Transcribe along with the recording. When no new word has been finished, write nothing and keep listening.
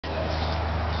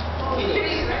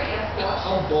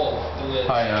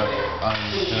Hi, I'm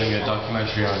doing a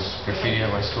documentary on graffiti at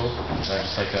my school. I'd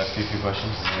just like to ask you a few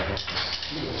questions.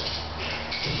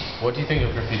 What do you think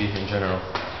of graffiti in general?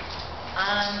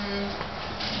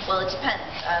 Well, it depends.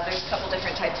 There's a couple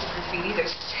different types of graffiti.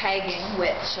 There's tagging,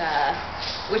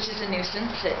 which is a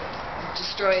nuisance. It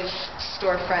destroys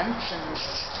storefronts and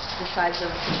the sides of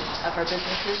our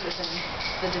businesses within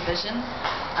the division.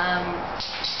 And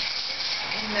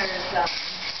there's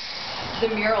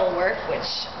the mural work,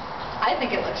 which I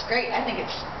think it looks great. I think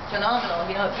it's phenomenal.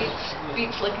 You know, it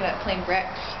beats looking at plain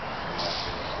bricks.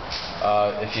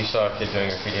 If you saw a kid doing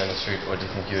graffiti on the street, what do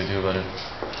you think you would do about it?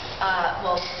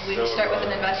 Well, we'd start with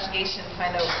an investigation to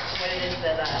find out what it is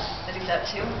that he's up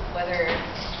to, whether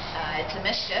it's a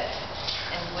mischief,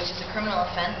 which is a criminal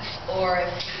offense, or if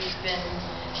he's been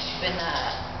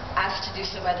asked to do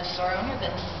so by the store owner, then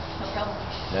no problem.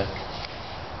 Yeah.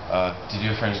 Did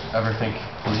you ever think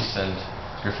police and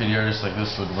graffiti artists like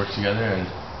this would work together? And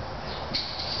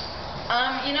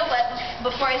you know what?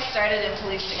 Before I started in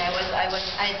policing, I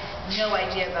had no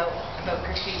idea about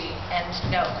graffiti, and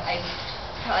no, I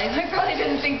probably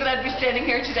didn't think that I'd be standing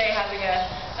here today having a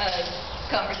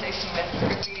conversation with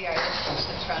graffiti artists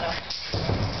in Toronto.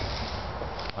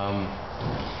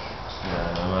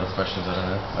 Yeah, I'm out of questions. I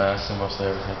don't know. I asked him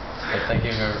mostly everything. But thank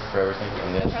you for everything.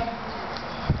 And No problem.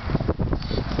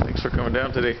 Thanks for coming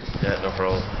down today. Yeah, no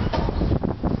problem.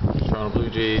 Toronto Blue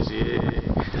Jays, yay.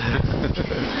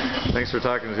 Thanks for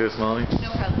talking to us, Molly.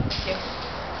 No problem. Thank you.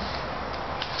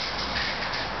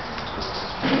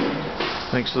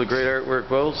 Thanks for the great artwork,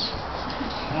 Wells.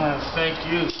 Thank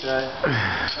you, Ty.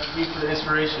 Thank you for the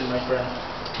inspiration, my friend.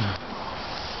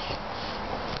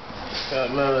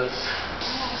 God love us.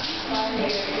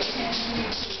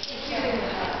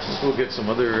 We'll get some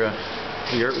other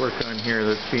the artwork on here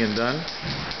that's being done.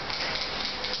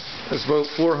 It's about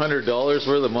 $400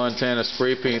 worth of Montana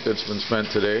spray paint that's been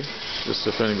spent today. Just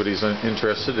if anybody's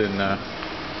interested in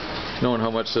knowing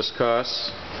how much this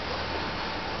costs.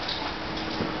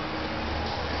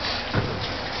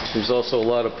 There's also a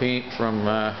lot of paint from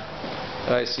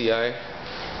ICI.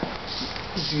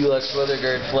 Deluxe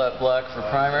Weatherguard Flat Black for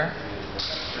primer.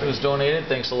 It was donated,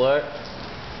 thanks a lot.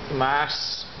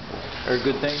 Masks are a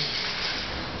good thing.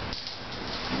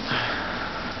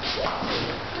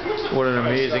 What an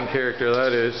amazing character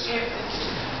that is.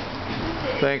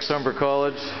 Thanks, Humber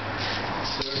College.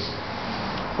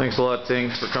 Thanks a lot, Ting,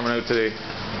 for coming out today.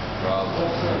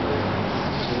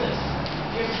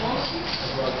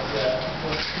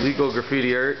 Legal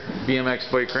Graffiti Art, BMX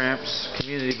Bike Ramps,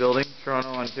 Community Building, Toronto,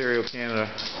 Ontario, Canada.